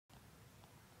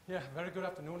Yeah, very good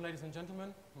afternoon, ladies and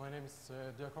gentlemen. My name is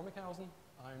Dirk Homrighausen.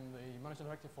 I'm the Managing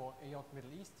Director for EJOT Middle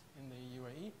East in the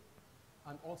UAE.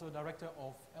 I'm also Director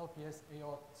of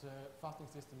LPS-EJOT Fastening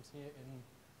Systems here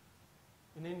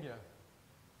in India.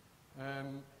 I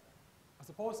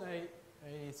suppose a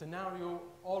scenario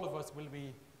all of us will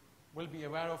be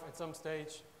aware of at some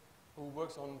stage who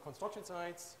works on construction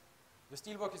sites. The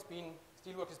steelwork has been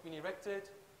erected.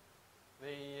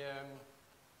 The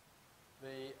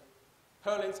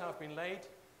purlins have been laid.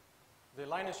 The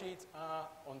liner sheets are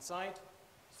on site.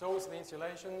 So is the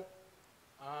insulation,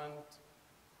 and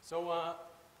so are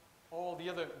all the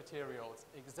other materials,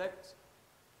 except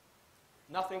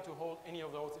nothing to hold any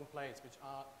of those in place, which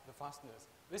are the fasteners.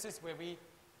 This is where we,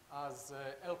 as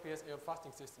LPS-EJOT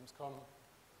Fastening Systems, come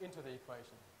into the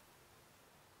equation.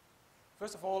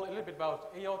 First of all, a little bit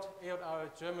about EJOT. EJOT are a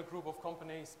German group of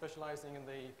companies specializing in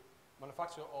the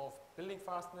manufacture of building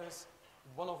fasteners.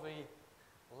 One of the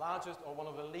largest or one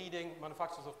of the leading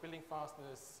manufacturers of building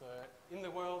fasteners in the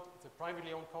world. It's a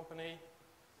privately owned company.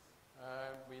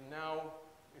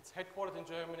 It's headquartered in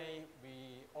Germany.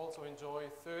 We also enjoy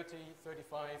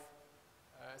 35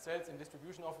 sales and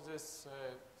distribution offices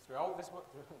throughout the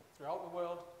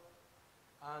world.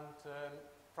 And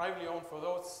privately owned, for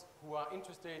those who are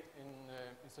interested in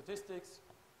statistics,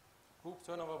 group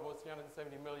turnover was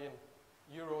 370 million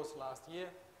euros last year.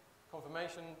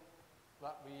 Confirmation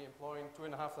that we employ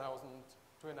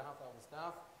 2,500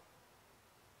 staff.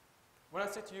 When I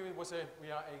said to you we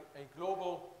are a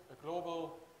global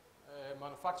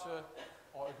manufacturer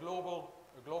or a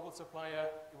global supplier,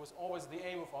 it was always the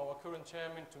aim of our current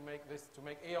chairman to make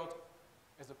EJOT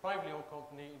as a privately owned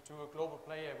company into a global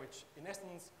player, which in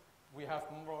essence we have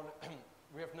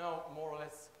now more or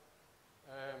less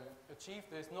achieved.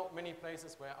 There's not many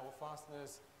places where our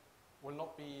fasteners will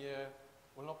not be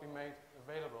made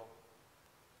available.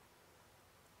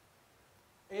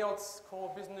 EJOT's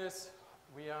core business,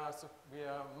 we are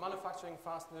manufacturing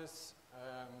fasteners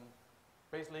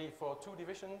basically for two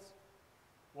divisions.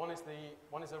 One is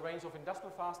a range of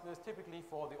industrial fasteners, typically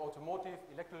for the automotive,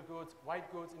 electrical goods,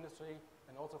 white goods industry,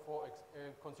 and also for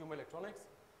consumer electronics.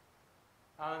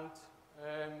 And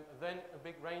then a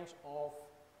big range of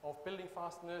building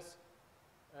fasteners,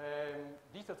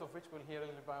 details of which we'll hear a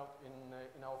little about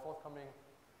in our forthcoming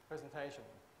presentation.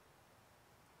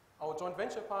 Our joint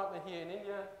venture partner here in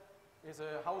India is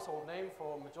a household name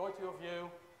for a majority of you.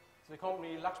 It's the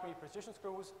company Lakshmi Precision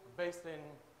Screws, based in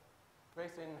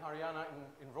Haryana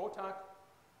in Rohtak.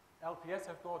 LPS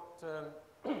have got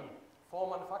 4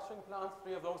 manufacturing plants.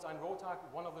 3 of those are in Rohtak.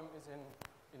 One of them is in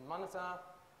Manasa.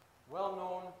 Well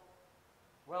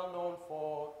known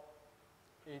for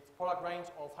its product range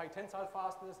of high tensile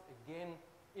fasteners. Again,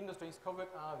 industries covered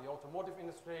are the automotive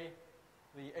industry,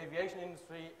 the aviation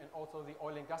industry, and also the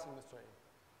oil and gas industry.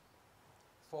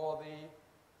 Both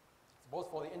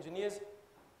for the engineers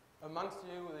amongst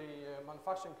you, the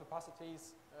manufacturing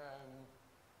capacities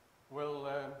will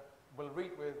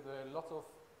read with lots of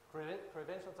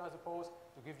credentials, I suppose,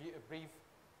 to give you a brief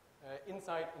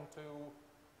insight into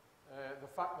the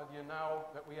fact that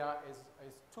we are as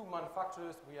 2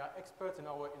 manufacturers, we are experts in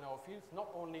our fields, not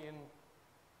only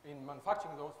in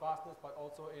manufacturing those fasteners, but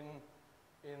also in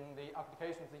the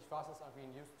applications these fasteners are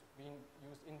being used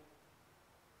in.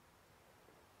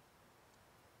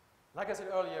 Like I said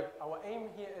earlier, our aim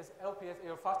here as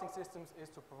LPS-EJOT Fastening Systems is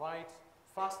to provide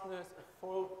fasteners, a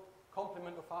full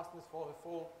complement of fasteners for the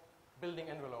full building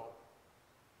envelope.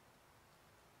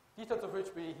 Details of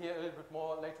which we hear a little bit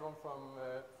more later on from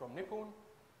Nipun.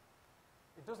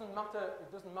 It doesn't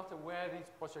matter where these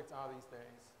projects are these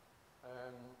days.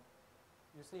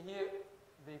 You see here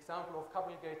the example of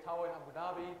Capital Gate Tower in Abu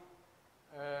Dhabi.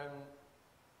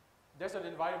 Desert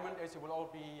environment, as you will all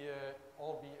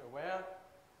be aware.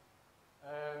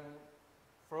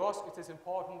 For us, it is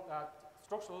important that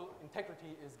structural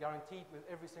integrity is guaranteed with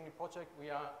every single project we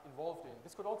are involved in.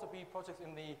 This could also be projects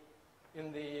in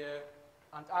the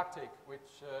Antarctic,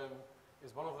 which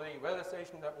is one of the weather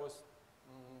stations that was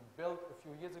built a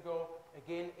few years ago.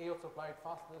 Again, EJOT supplied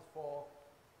fasteners for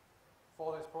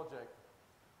this project.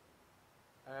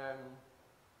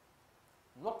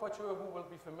 Not quite sure who will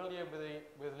be familiar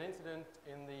with an incident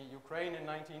in the Ukraine in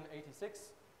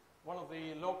 1986. One of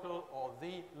the local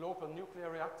nuclear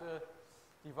reactor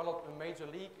developed a major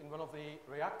leak in one of the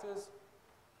reactors.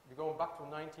 We go back to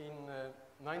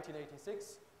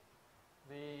 1986.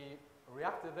 The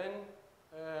reactor then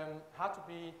had to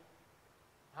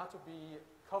be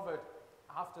covered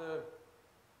after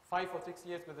 5 or 6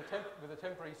 years with a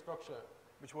temporary structure,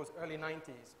 which was early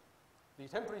 90s. The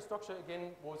temporary structure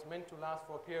again was meant to last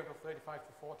for a period of 35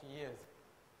 to 40 years.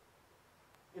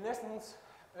 In essence,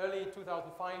 early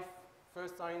 2005,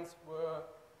 first signs were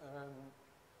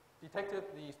detected.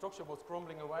 The structure was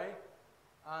crumbling away,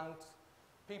 and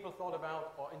people thought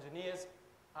about, or engineers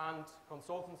and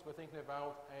consultants were thinking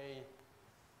about a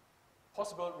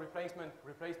possible replacement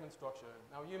structure.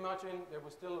 Now you imagine there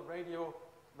was still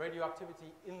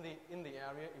radioactivity in the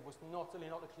area. It was certainly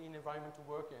not a clean environment to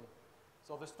work in.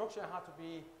 So the structure had to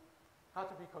be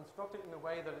constructed in a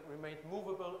way that it remained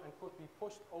movable and could be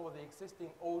pushed over the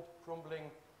existing old crumbling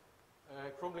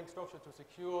structure to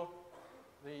secure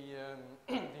the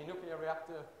the nuclear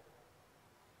reactor,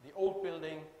 the old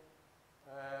building.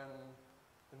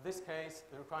 In this case,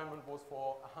 the requirement was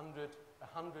for 100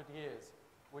 years,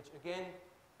 which again,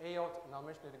 EJOT, and I'll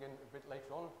mention it again a bit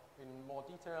later on in more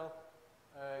detail,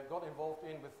 got involved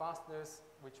in with fasteners,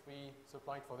 which we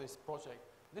supplied for this project.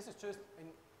 This is just,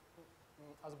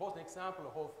 I suppose, an example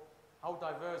of how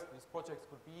diverse these projects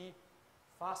could be.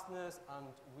 Fasteners, and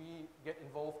we get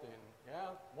involved in.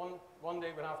 Yeah, one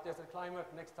day we'll have desert climate.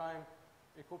 Next time,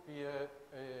 it could be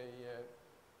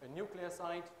a nuclear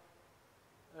site,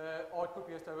 or it could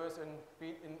be as diverse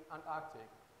in Antarctic.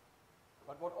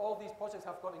 But what all these projects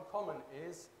have got in common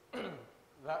is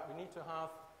that we need to have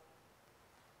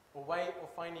a way of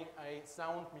finding a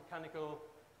sound mechanical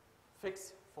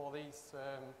fix for these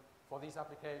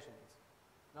applications.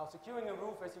 Now, securing a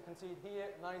roof, as you can see it here,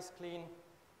 nice clean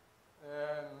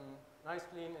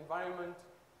environment,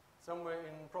 somewhere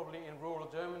probably in rural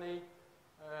Germany.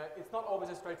 It's not always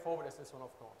as straightforward as this one,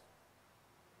 of course.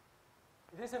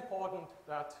 It is important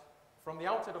that from the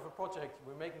outset of a project,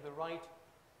 we're making the right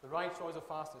choice of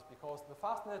fasteners, because the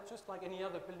fastener, just like any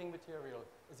other building material,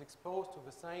 is exposed to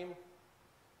the same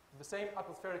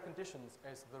atmospheric conditions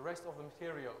as the rest of the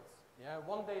materials. Yeah,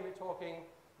 one day we're talking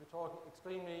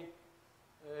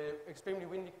extremely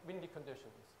windy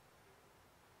conditions.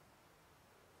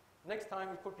 Next time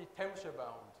it could be temperature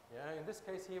bound. Yeah, in this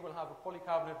case here we'll have a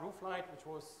polycarbonate roof light which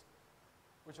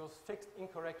was fixed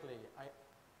incorrectly. I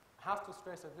have to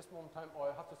stress at this moment in time, or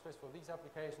I have to stress for these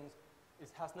applications,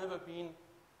 it has never been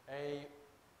a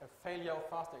failure of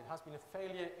fastening. It has been a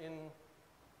failure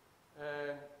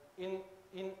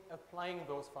in applying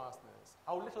those fasteners.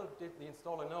 How little did the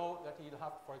installer know that he'd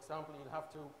have, for example, he'd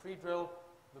have to pre-drill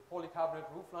the polycarbonate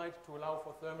roof light to allow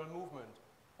for thermal movement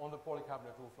on the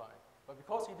polycarbonate roof light. But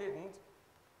because he didn't,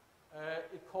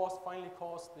 it finally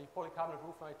caused the polycarbonate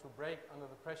roof light to break under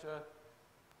the pressure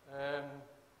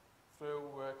through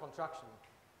contraction.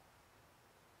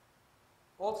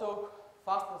 Also,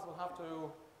 fasteners will have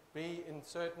to be in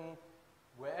certain,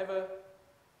 wherever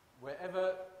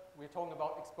we're talking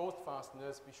about exposed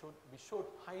fasteners, we should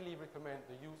highly recommend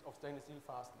the use of stainless steel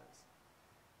fasteners.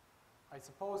 I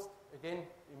suppose, again,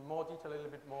 in more detail a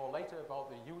little bit more later about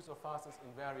the use of fasteners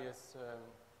in various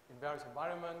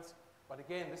environments, but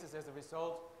again, this is as a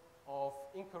result of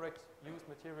incorrect used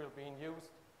material being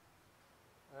used.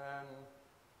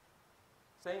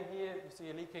 Same here, you see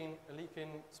a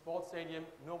leaking sports stadium.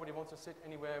 Nobody wants to sit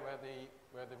anywhere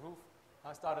where the roof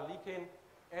has started leaking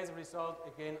as a result,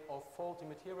 again, of faulty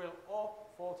material or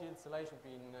faulty installation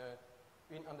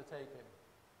being undertaken.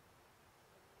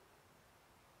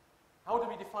 How do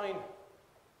we define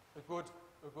a good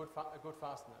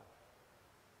fastener?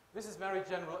 This is very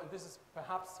general, and this is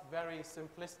perhaps very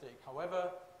simplistic.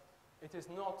 However, it is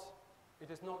not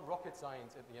rocket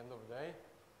science at the end of the day.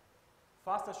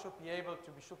 Fasteners should be able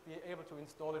to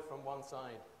install it from one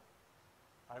side.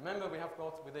 I remember we have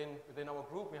got within our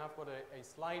group, we have got a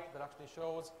slide that actually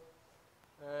shows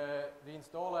the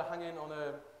installer hanging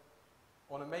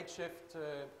on a makeshift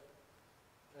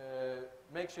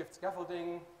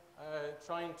scaffolding,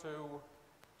 trying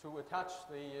to attach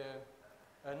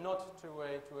the nut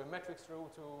to a metric screw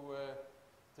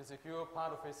to secure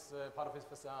part of his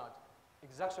facade.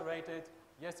 Exaggerated.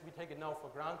 Yes, we take it now for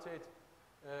granted.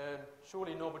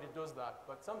 Surely nobody does that.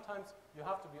 But sometimes you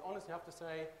have to be honest. You have to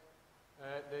say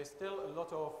there's still a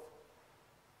lot of,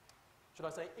 should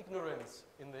I say, ignorance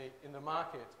in the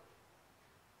market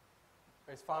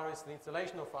as far as the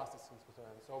installation of fasteners is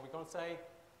concerned. So we're going to say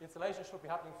installation should be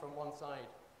happening from one side.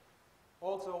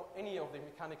 Also, any of the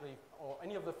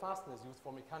fasteners used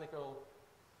for mechanical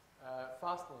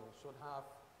fastening should have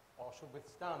or should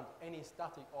withstand any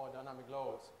static or dynamic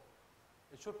loads.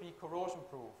 It should be corrosion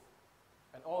proof,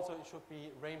 and also it should be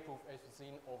rain proof as we've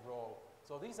seen overall.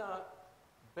 So these are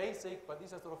basic, but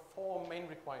these are sort of four main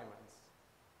requirements.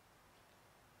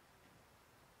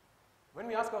 When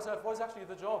we ask ourselves what is actually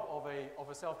the job of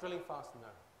a self-drilling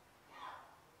fastener,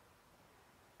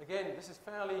 again, this is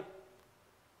fairly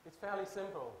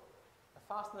simple. A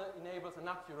fastener enables an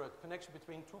accurate connection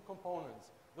between two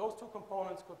components. Those two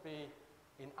components could be,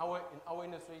 in our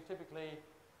industry, typically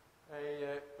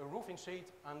a roofing sheet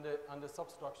and a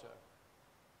substructure.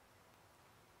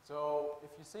 So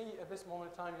if you see at this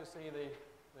moment in time, you see the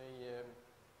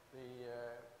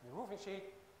roofing sheet.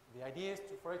 The idea is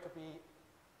for it to be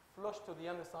flush to the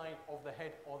underside of the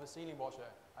head or the ceiling washer.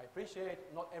 I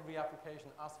appreciate not every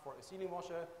application asks for a ceiling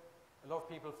washer. A lot of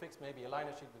people fix maybe a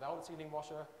liner sheet without a ceiling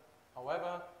washer.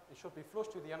 However, it should be flush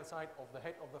to the underside of the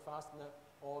head of the fastener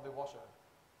or the washer.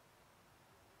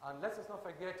 And let's not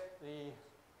forget the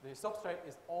substrate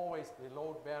is always the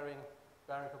load-bearing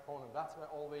component. That's where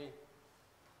all the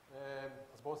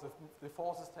I suppose the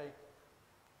forces take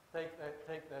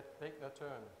their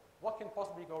turn. What can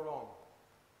possibly go wrong?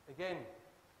 Again,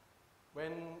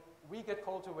 when we get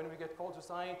called to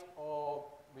site, or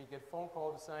we get phone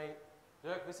call to say,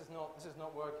 Dirk, this is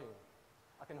not working.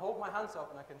 I can hold my hands up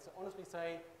and I can honestly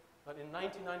say that in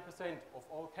 99% of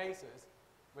all cases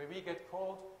where we get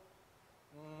called,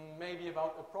 maybe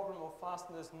about a problem of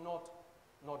fasteners not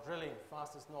drilling,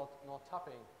 fasteners not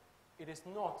tapping, it is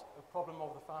not a problem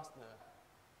of the fastener.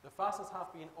 The fasteners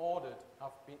have been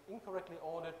incorrectly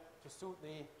ordered to suit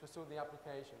the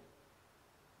application.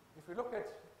 If we look at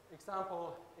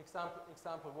example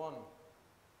 1,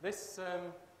 this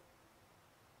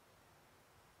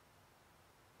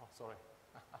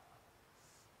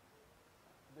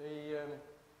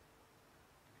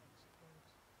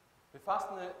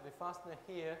the fastener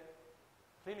here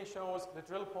clearly shows the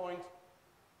drill point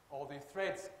or the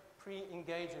threads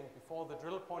pre-engaging before the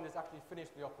drill point has actually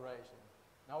finished the operation.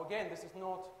 Now again, this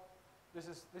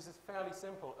is fairly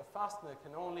simple. A fastener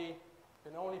can only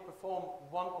perform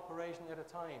one operation at a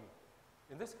time.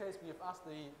 In this case, we have asked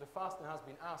the fastener has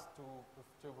been asked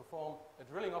to perform a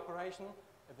drilling operation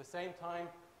at the same time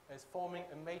as forming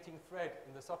a mating thread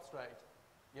in the substrate.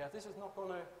 Yeah, this is not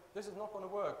going to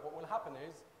work. What will happen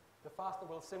is the fastener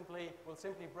will simply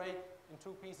break in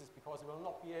two pieces because it will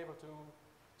not be able to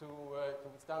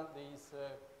withstand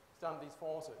these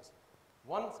forces.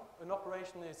 Once an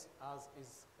operation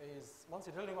once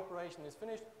the drilling operation is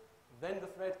finished, then the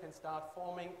thread can start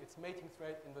forming its mating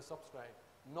thread in the substrate,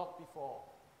 not before.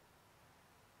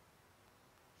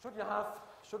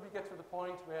 Should we get to the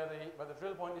point where the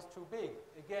drill point is too big?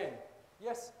 Again,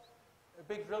 yes, a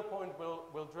big drill point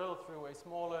will drill through a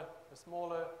smaller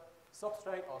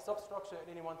substrate or substructure at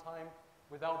any one time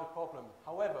without a problem.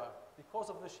 However, because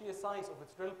of the sheer size of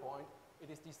its drill point, it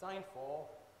is designed for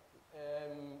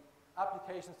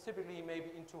applications typically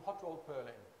maybe into hot roll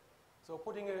purling. So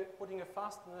putting a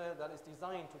fastener that is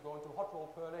designed to go into hot roll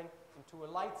purling into a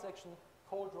light section,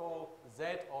 cold roll Z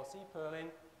or C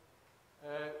purling,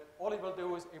 all it will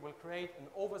do is it will create an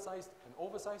oversized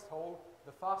hole.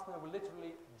 The fastener will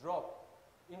literally drop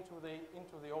into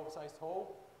the oversized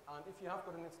hole, and if you have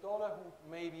got an installer who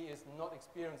maybe is not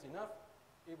experienced enough,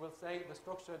 it will say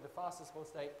the fasteners will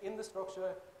stay in the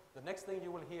structure. The next thing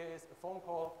you will hear is a phone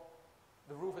call,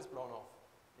 the roof is blown off.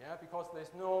 Yeah, because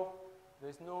there's no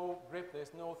grip,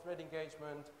 there's no thread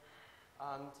engagement,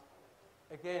 and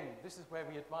again, this is where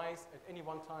we advise at any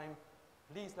one time,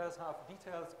 please let us have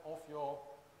details of your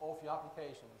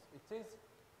applications.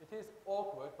 It is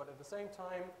awkward, but at the same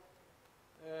time,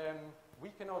 we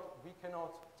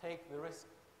cannot take the risk,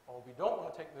 or we don't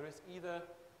want to take the risk either,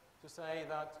 to say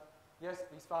that yes,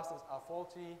 these fasteners are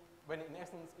faulty, when in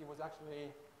essence it was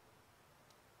actually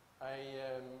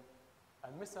a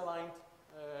misaligned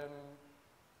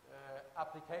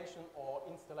application or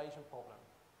installation problem.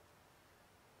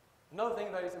 Another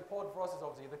thing that is important for us is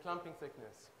obviously the clamping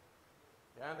thickness.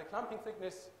 Yeah, and the clamping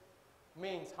thickness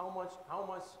means how much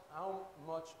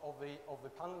of the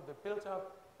panel is built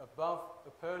up above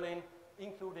the purlin,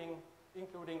 including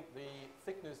the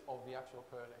thickness of the actual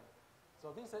purlin.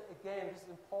 So this is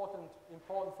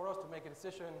important for us to make a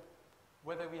decision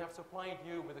whether we have supplied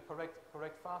you with the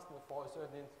correct fastener for a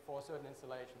certain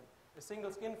installation. A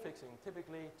single skin fixing,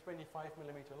 typically 25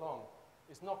 millimeter long,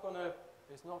 is not going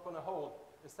to hold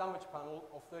a sandwich panel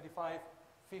of 35,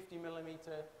 50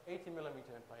 millimeter, 80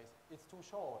 millimeter in place. It's too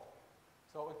short.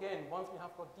 So again, once we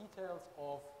have got details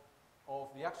of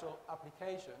the actual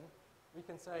application, we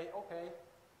can say, okay,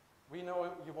 we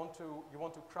know you want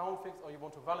to crown fix or you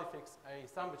want to valley fix a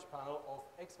sandwich panel of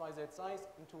XYZ size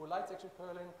into a light section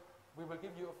purlin. We will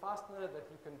give you a fastener that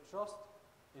you can trust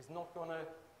is not going to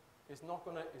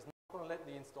let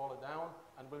the installer down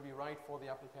and will be right for the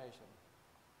application.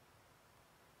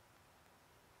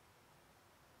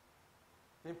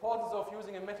 The importance of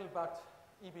using a metal-backed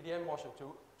EPDM washer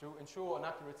to ensure an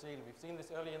accurate seal. We've seen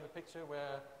this earlier in the picture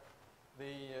where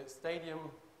the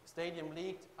stadium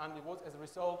leaked, and it was as a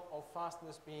result of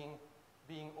fasteners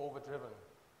being overdriven.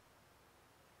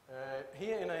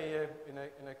 Here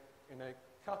in a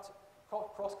cut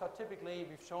crosscut, typically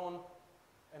we've shown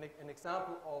an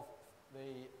example of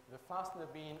the fastener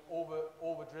being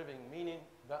overdriven, meaning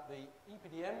that the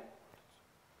EPDM,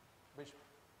 which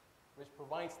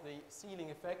provides the sealing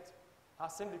effect,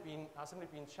 has simply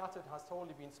been shattered, has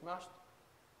totally been smashed,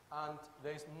 and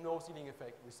there is no sealing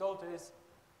effect. Result is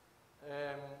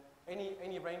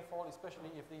any rainfall,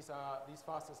 especially if these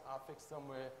fasteners are fixed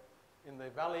somewhere in the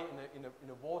valley, in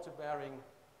a water-bearing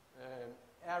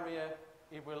area,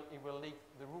 it will leak.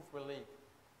 The roof will leak.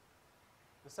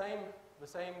 The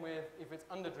same with if it's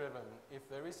underdriven. If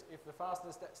the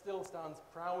fastener still stands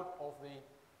proud of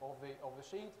the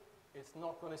sheet, it's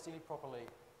not going to seal properly.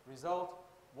 Result: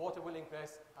 water will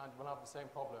ingress and we'll have the same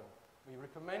problem. We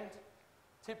recommend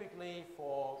typically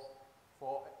for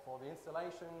the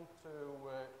installation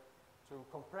to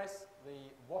compress the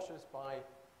washers by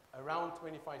around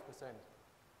 25%.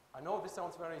 I know this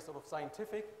sounds very sort of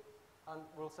scientific, and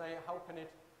we'll say how can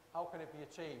it be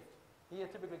achieved? Here, a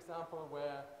typical example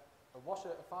where a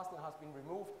fastener has been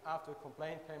removed after a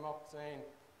complaint came up saying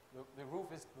the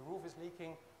roof is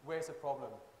leaking. Where's the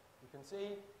problem? You can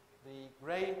see the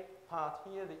grey part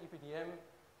here, the EPDM,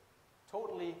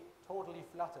 totally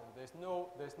flattened. There's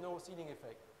no sealing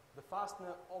effect. The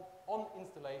fastener on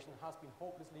installation has been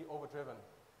hopelessly overdriven.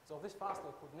 So this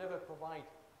fastener could never provide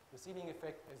the sealing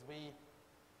effect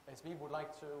as we would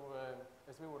like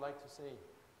to see.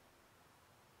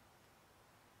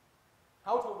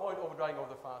 How to avoid overdrying of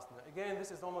the fastener? Again,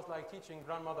 this is almost like teaching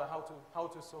grandmother how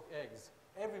to soak eggs.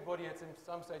 Everybody at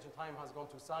some stage in time has gone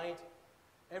to site.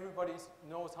 Everybody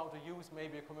knows how to use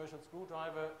maybe a commercial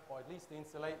screwdriver, or at least the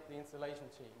installation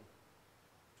team.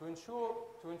 To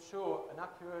ensure an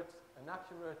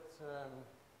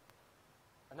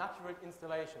accurate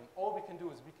installation, all we can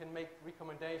do is we can make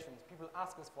recommendations. People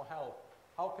ask us for help.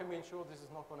 How can we ensure this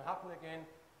is not going to happen again?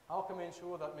 How can we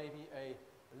ensure that maybe a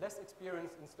less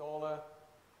experienced installer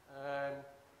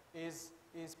is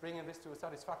bringing this to a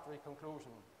satisfactory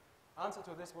conclusion? Answer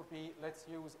to this would be, let's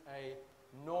use a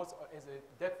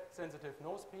depth-sensitive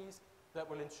nose piece that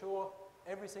will ensure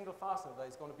every single fastener that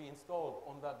is going to be installed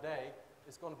on that day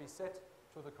is going to be set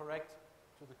to the correct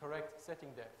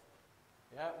setting depth.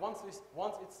 Yeah. Once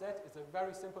it's set, it's a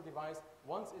very simple device.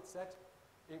 Once it's set,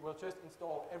 it will just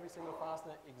install every single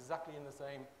fastener exactly in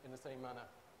the same manner.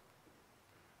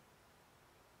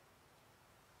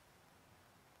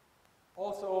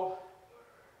 Also,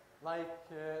 like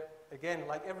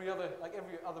every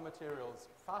other materials,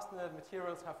 fastener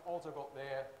materials have also got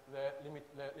their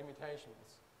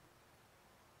limitations.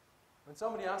 When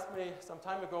somebody asked me some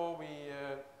time ago,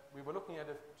 we were looking at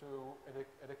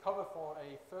a cover for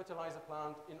a fertilizer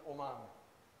plant in Oman.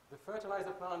 The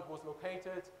fertilizer plant was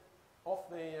located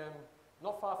off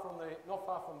not far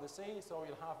from the sea, so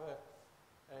you'll have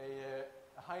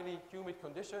a highly humid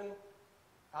condition.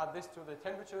 Add this to the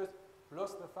temperatures,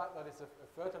 plus the fact that it's a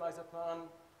fertilizer plant,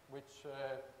 which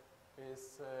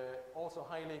is also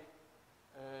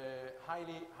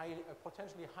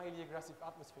potentially highly aggressive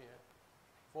atmosphere.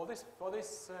 For this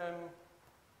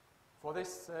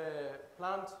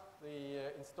plant, the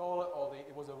installer,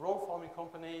 it was a row forming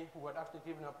company who had actually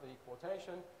given up the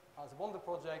quotation, has won the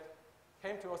project,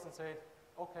 came to us and said,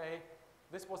 okay,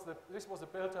 this was the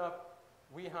build-up.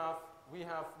 We have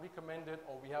recommended,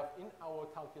 or we have in our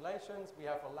calculations, we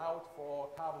have allowed for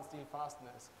carbon steel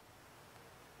fasteners.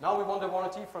 Now we want a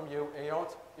warranty from you,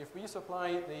 EJOT. If we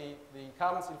supply the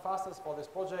carbon steel fasteners for this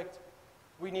project,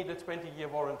 we need a 20-year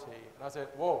warranty. And I said,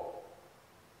 whoa.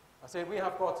 I said, we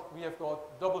have got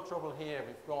double trouble here.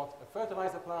 We've got a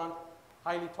fertilizer plant,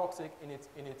 highly toxic in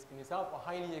itself, a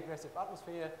highly aggressive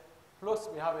atmosphere, plus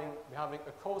we're having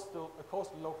a coastal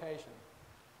location.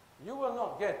 You will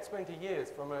not get 20 years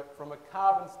from a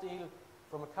carbon steel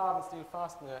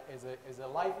fastener as a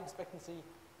life expectancy.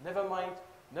 Never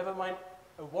mind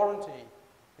a warranty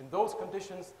in those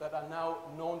conditions that are now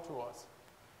known to us.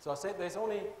 So I said there's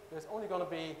only going to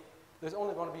be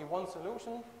one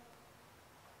solution,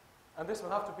 and this will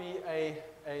have to be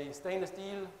a stainless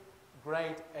steel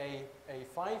grade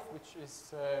A5, which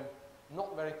is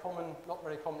not very common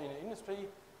in the industry.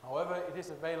 However, it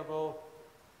is available.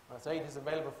 When I say it is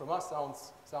available from us,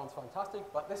 sounds fantastic,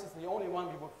 but this is the only one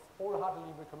we would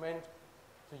wholeheartedly recommend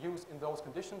to use in those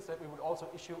conditions that we would also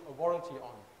issue a warranty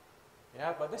on.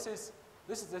 Yeah, but this is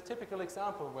a typical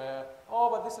example where,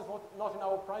 but this is not in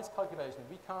our price calculation.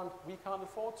 We can't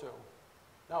afford to.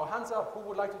 Now, hands up, who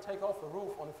would like to take off a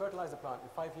roof on a fertilizer plant in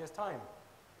 5 years' time?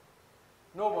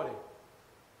 Nobody.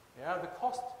 Yeah, the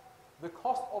cost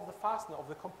of the fastener, of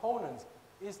the components,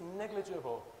 is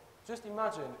negligible. Just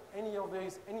imagine any of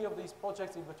these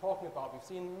projects that we're talking about. We've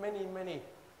seen many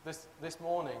this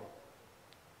morning.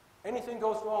 Anything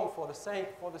goes wrong for the sake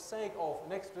of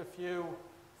an extra few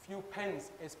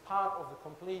pence as part of the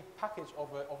complete package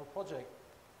of a project,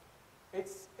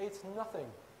 it's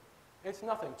nothing. It's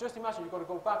nothing. Just imagine you've got to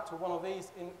go back to one of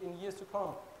these in years to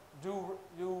come, do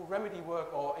remedy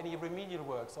work or any remedial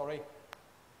work, sorry,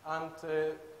 and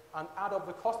add up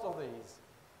the cost of these.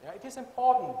 Yeah, it is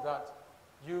important that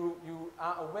you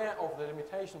are aware of the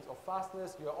limitations of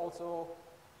fasteners. You are also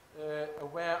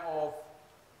aware of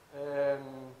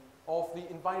the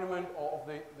environment, or of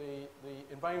the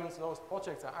environments those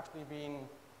projects are actually being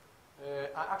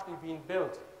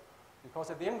built. Because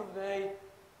at the end of the day,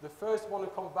 the first one to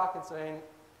come back and saying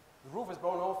the roof is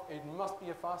blown off, it must be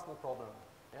a fastener problem.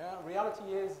 Yeah?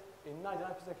 Reality is, in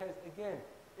 99% of cases, again,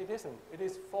 it isn't. It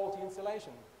is faulty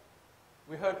insulation.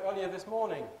 We heard earlier this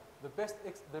morning, the best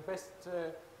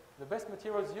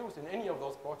materials used in any of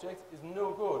those projects is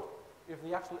no good if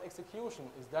the actual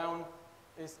execution is down,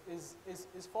 is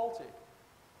faulty.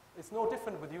 It's no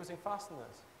different with using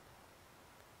fasteners.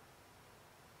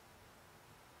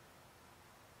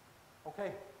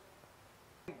 Okay.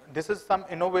 This is some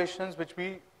innovations which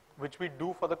we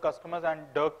do for the customers, and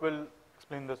Dirk will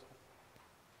explain this.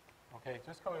 Okay,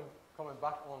 just coming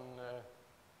back on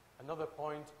another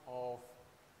point of,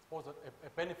 I suppose, a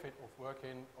benefit of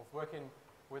working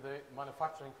with a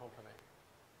manufacturing company.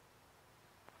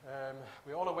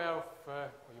 We're all aware of, or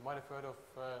you might have heard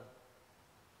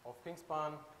of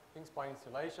Kingspan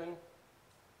Insulation.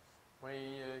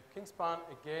 Kingspan,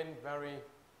 again,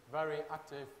 very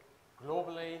active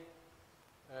globally.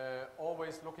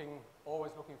 Always looking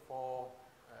for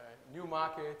new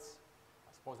markets.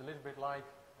 I suppose a little bit like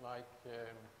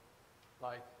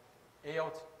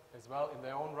EJOT as well in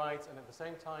their own rights, and at the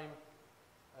same time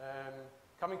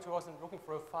coming to us and looking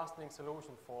for a fastening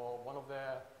solution for one of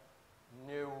their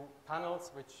new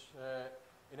panels, which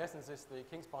in essence is the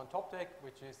Kingspan top deck,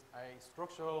 which is a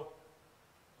structural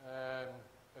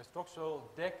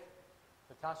deck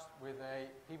attached with a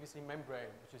PVC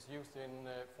membrane, which is used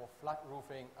for flat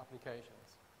roofing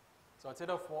applications. So instead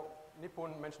of what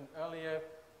Nippon mentioned earlier,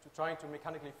 trying to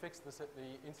mechanically fix the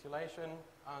insulation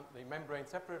and the membrane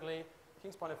separately,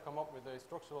 Kingspan have come up with a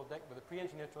structural deck, with a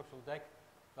pre-engineered structural deck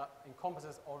that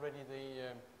encompasses already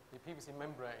the PVC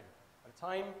membrane. At the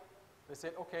time, they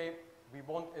said, okay, we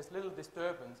want as little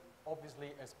disturbance,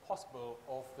 obviously, as possible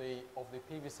of the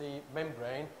PVC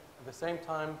membrane. At the same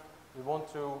time, we want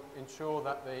to ensure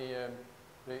that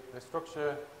the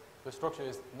structure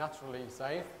is naturally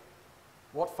safe.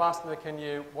 What fastener can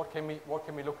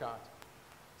we look at?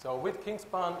 So with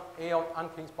Kingspan, EJOT and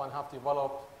Kingspan have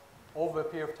developed over a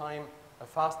period of time a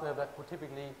fastener that could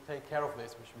typically take care of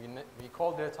this, which we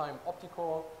called at the time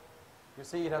Opticore. You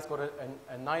see it has got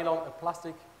a nylon, a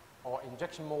plastic or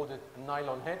injection molded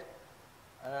nylon head.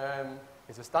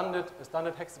 It's a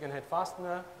standard hexagon head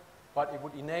fastener, but it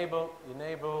would enable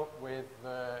with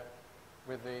the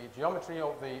geometry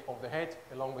of the head,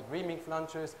 along with reaming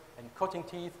flanges and cutting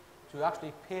teeth, to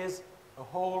actually pierce a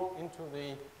hole into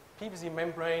the PVC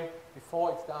membrane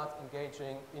before it starts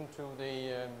engaging into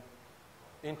the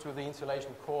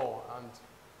insulation core. And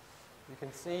you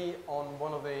can see on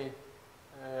one of the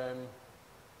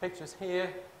pictures here,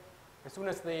 as soon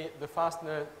as the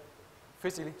fastener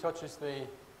physically touches the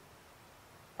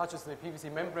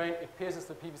PVC membrane, it pierces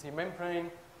the PVC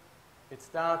membrane, it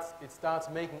starts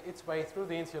making its way through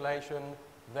the insulation,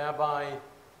 thereby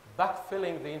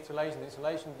backfilling the insulation. The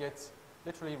insulation gets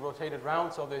literally rotated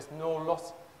round, so there's no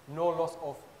loss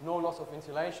of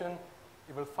insulation.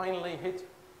 It will finally hit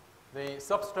the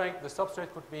substrate. The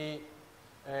substrate could be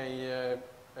a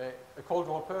cold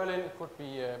roll purlin, it could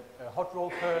be a hot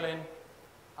roll purlin,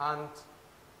 and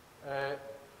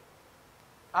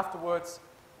afterwards,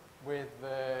 with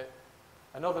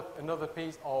another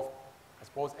piece of, I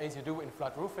suppose, as you do in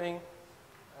flat roofing,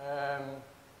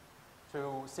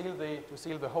 to seal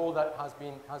the hole that has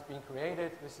been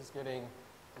created. This is getting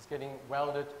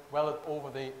welded over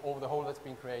the hole that's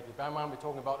been created. Bear in mind, we're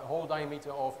talking about a hole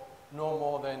diameter of no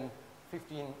more than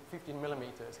 15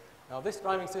 millimeters. Now, this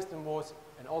driving system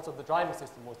and also the driving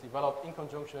system was developed in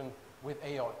conjunction with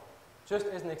EJOT. Just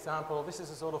as an example, this is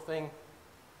the sort of thing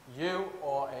you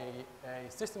or a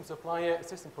system supplier, a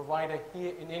system provider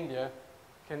here in India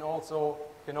can also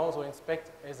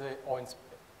inspect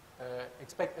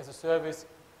expect as a service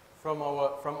from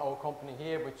our company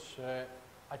here, which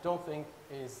I don't think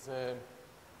is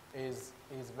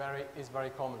very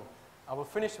common. I will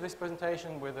finish this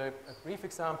presentation with a brief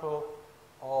example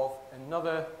of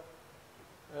another,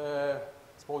 I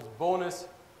suppose, bonus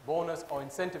or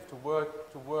incentive to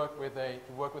work with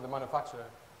a manufacturer.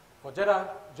 For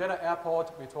Jeddah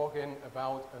Airport, we're talking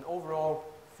about an overall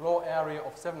floor area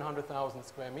of 700,000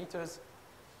 square meters.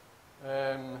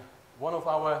 One of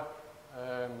our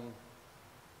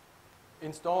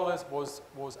installers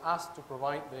was asked to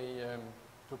provide the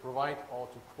or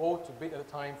to quote, to bid at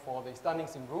the time for the standing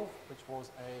seam roof, which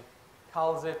was a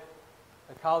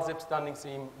Calzip standing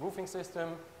seam roofing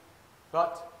system,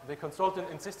 but the consultant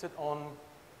insisted on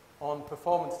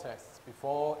performance tests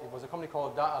before. It was a company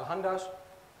called Dar Al-Handash,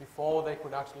 before they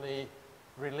could actually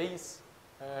release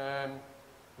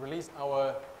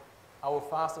our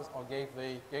fasteners or gave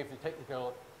the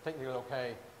technical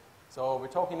okay. So we're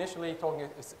talking a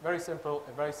very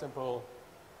simple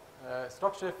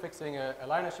structure, fixing a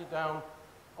liner sheet down,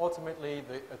 ultimately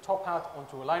a top hat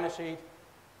onto a liner sheet,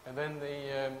 and then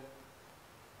the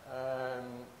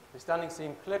standing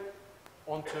seam clip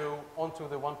onto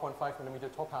the 1.5 millimeter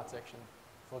top hat section.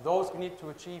 For those, we need to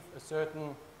achieve a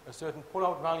certain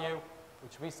pull-out value,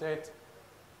 which we said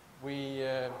we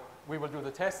will do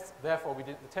the tests. Therefore, we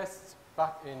did the tests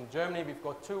back in Germany. We've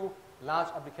got two large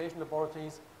application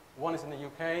laboratories. One is in the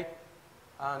UK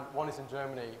and one is in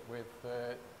Germany, with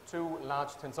two large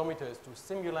tensometers to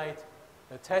simulate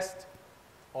a test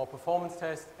or performance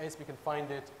test as we can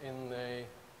find it in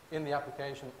the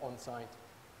application on site.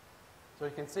 So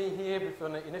you can see here we've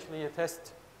done initially a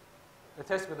test with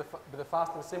the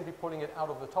fastener, simply pulling it out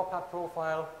of the top hat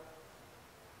profile,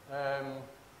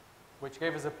 which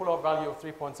gave us a pull-out value of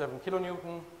 3.7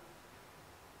 kilonewton.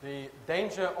 The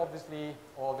danger, obviously,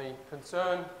 or the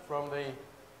concern from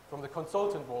the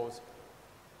consultant was,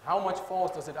 how much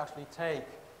force does it actually take?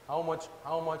 How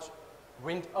much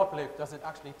wind uplift does it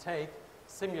actually take,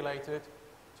 simulated,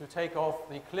 to take off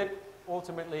the clip,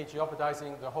 ultimately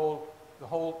jeopardizing the whole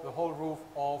roof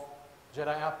of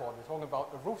Jeddah Airport? We're talking about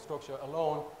a roof structure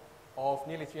alone of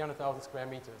nearly 300,000 square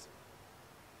meters.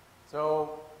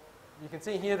 So you can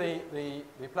see here the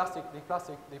plastic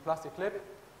clip.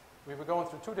 We were going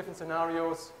through two different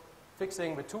scenarios,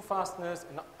 fixing with two fasteners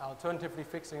and alternatively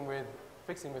fixing with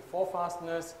four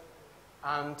fasteners.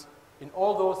 And in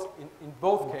all those, in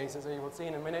both cases, as you will see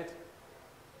in a minute,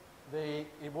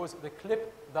 it was the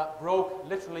clip that broke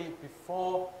literally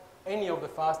before any of the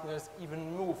fasteners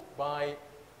even moved by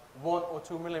 1 or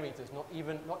 2 millimeters, not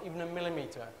even a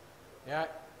millimeter. Yeah?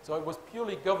 So it was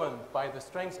purely governed by the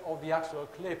strength of the actual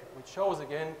clip, which shows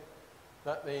again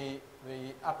that the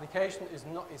application is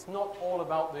not all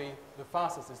about the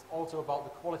fasteners, it's also about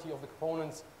the quality of the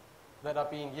components that are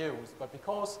being used. But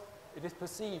because it is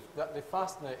perceived that the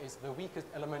fastener is the weakest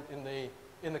element in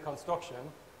the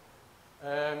construction,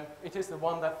 it is the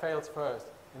one that fails first.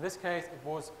 In this case,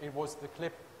 it was the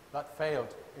clip that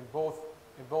failed in both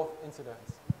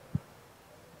incidents.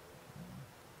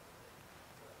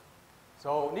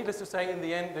 So, needless to say, in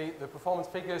the end, the performance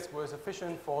figures were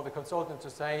sufficient for the consultant to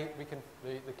say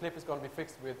the clip is going to be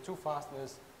fixed with two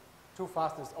fasteners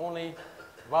only,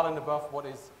 well and above what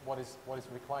is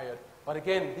required. But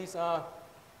again, these are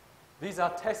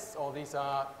tests, or these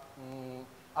are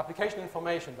application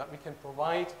information that we can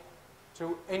provide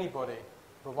to anybody,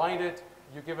 provided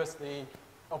you give us the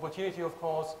opportunity, of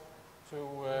course,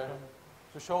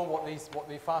 to show what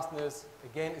the fasteners,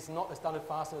 again, it's not a standard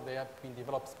fastener. They have been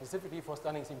developed specifically for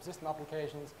standing seam system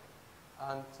applications,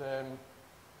 and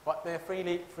but they're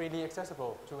freely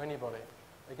accessible to anybody.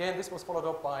 Again, this was followed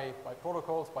up by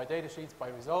protocols, by data sheets, by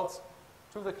results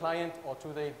to the client, or to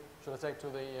the, should I say,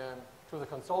 to the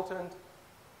consultant.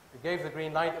 We gave the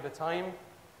green light at the time.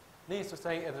 Needs to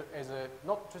say,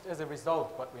 not just as a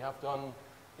result, but we have done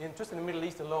just in the Middle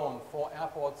East alone, four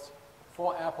airports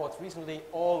recently,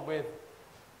 all with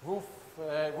roof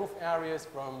areas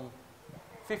from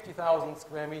 50,000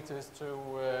 square meters to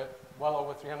well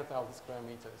over 300,000 square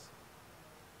meters.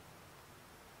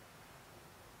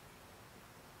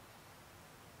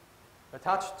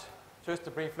 Attached, just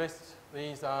a brief list.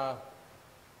 These are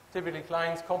typically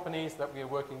clients, companies that we are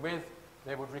working with.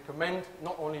 They would recommend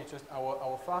not only just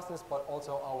our fasteners, but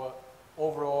also our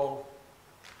overall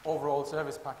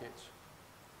service package.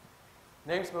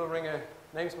 Names will ring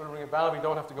a bell. We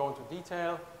don't have to go into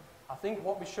detail. I think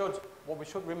what we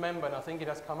should remember, and I think it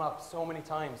has come up so many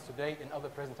times today in other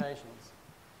presentations,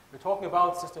 we're talking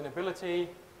about sustainability,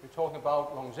 we're talking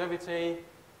about longevity,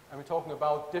 and we're talking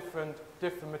about different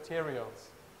materials.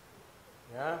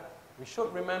 Yeah? We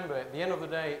should remember, at the end of the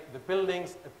day,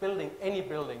 any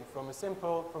building, from a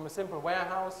simple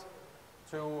warehouse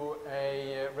to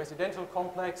a residential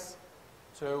complex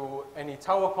to any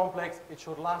tower complex, it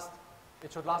should last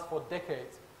for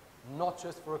decades, not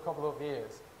just for a couple of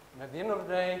years. And at the end of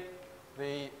the day,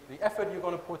 the effort you're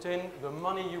going to put in, the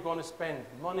money you're going to spend,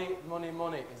 money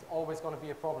is always going to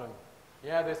be a problem.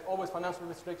 Yeah, there's always financial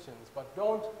restrictions, but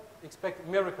don't expect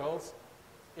miracles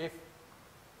if,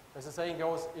 as the saying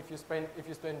goes, if you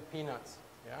spend peanuts,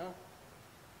 yeah,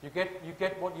 you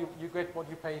get what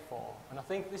you pay for. And I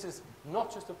think this is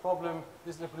not just a problem.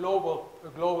 This is a global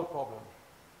problem.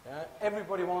 Yeah?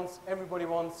 Everybody wants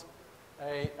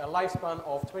a lifespan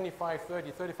of 25,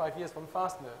 30, 35 years from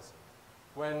fasteners,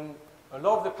 when a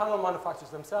lot of the panel manufacturers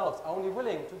themselves are only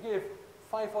willing to give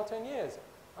 5 or 10 years.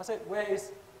 I said, where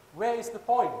is the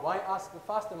point? Why ask the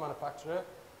fastener manufacturer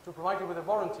to provide you with a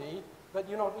warranty that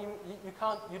you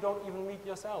don't even meet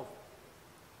yourself?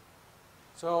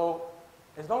 So,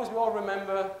 as long as we all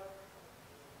remember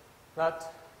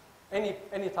that any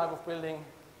type of building,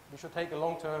 we should take a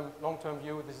long-term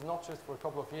view. This is not just for a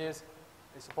couple of years.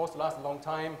 It's supposed to last a long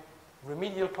time.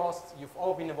 Remedial costs, you've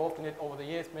all been involved in it over the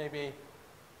years, maybe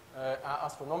are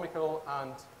astronomical.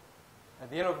 And at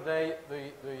the end of the day,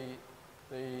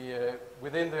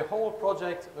 within the whole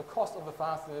project, the cost of the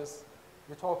fasteners,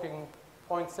 you're talking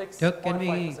 0.6. Dirk, can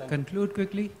we conclude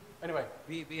quickly? Anyway,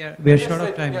 we are short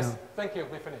of time now. Thank you.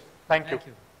 We're finished. Thank you. Thank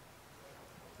you.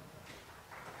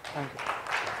 Thank you.